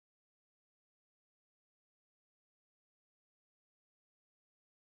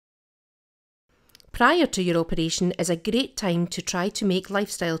Prior to your operation is a great time to try to make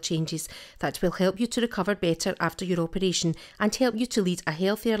lifestyle changes that will help you to recover better after your operation and help you to lead a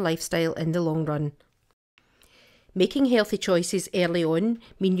healthier lifestyle in the long run. Making healthy choices early on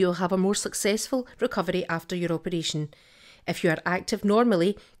mean you'll have a more successful recovery after your operation. If you are active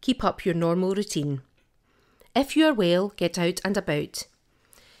normally, keep up your normal routine. If you are well, get out and about.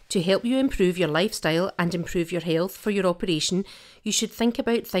 To help you improve your lifestyle and improve your health for your operation, you should think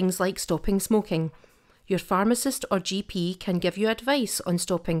about things like stopping smoking. Your pharmacist or GP can give you advice on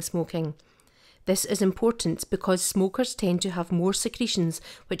stopping smoking. This is important because smokers tend to have more secretions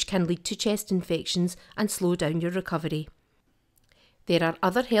which can lead to chest infections and slow down your recovery. There are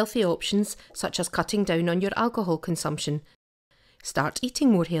other healthy options such as cutting down on your alcohol consumption. Start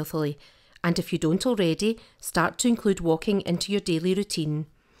eating more healthily, and if you don't already, start to include walking into your daily routine.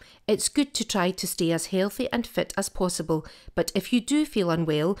 It's good to try to stay as healthy and fit as possible, but if you do feel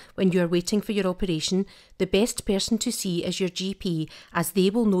unwell when you are waiting for your operation, the best person to see is your GP, as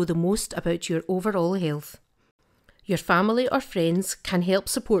they will know the most about your overall health. Your family or friends can help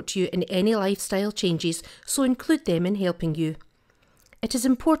support you in any lifestyle changes, so include them in helping you. It is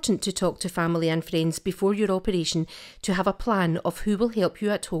important to talk to family and friends before your operation to have a plan of who will help you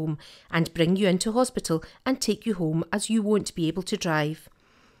at home and bring you into hospital and take you home, as you won't be able to drive.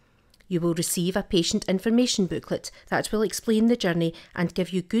 You will receive a patient information booklet that will explain the journey and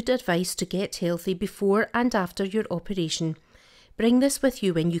give you good advice to get healthy before and after your operation. Bring this with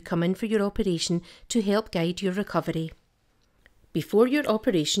you when you come in for your operation to help guide your recovery. Before your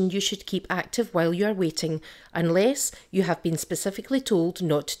operation, you should keep active while you are waiting, unless you have been specifically told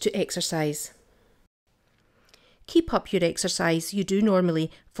not to exercise. Keep up your exercise you do normally,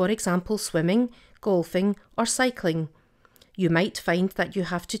 for example swimming, golfing or cycling. You might find that you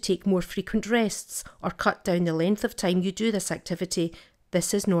have to take more frequent rests or cut down the length of time you do this activity.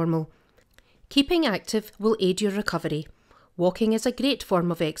 This is normal. Keeping active will aid your recovery. Walking is a great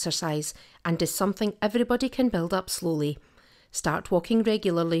form of exercise and is something everybody can build up slowly. Start walking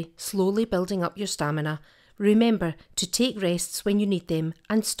regularly, slowly building up your stamina. Remember to take rests when you need them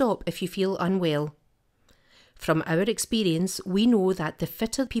and stop if you feel unwell. From our experience, we know that the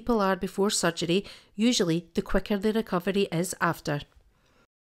fitter people are before surgery, usually the quicker the recovery is after.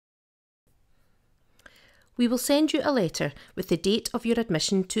 We will send you a letter with the date of your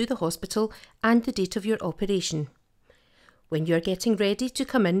admission to the hospital and the date of your operation. When you are getting ready to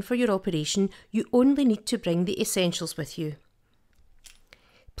come in for your operation, you only need to bring the essentials with you.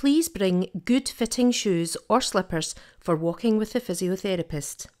 Please bring good fitting shoes or slippers for walking with the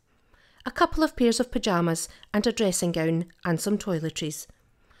physiotherapist. A couple of pairs of pyjamas and a dressing gown and some toiletries.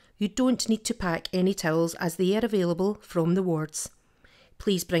 You don't need to pack any towels as they are available from the wards.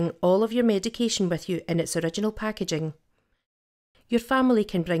 Please bring all of your medication with you in its original packaging. Your family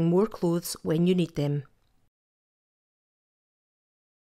can bring more clothes when you need them.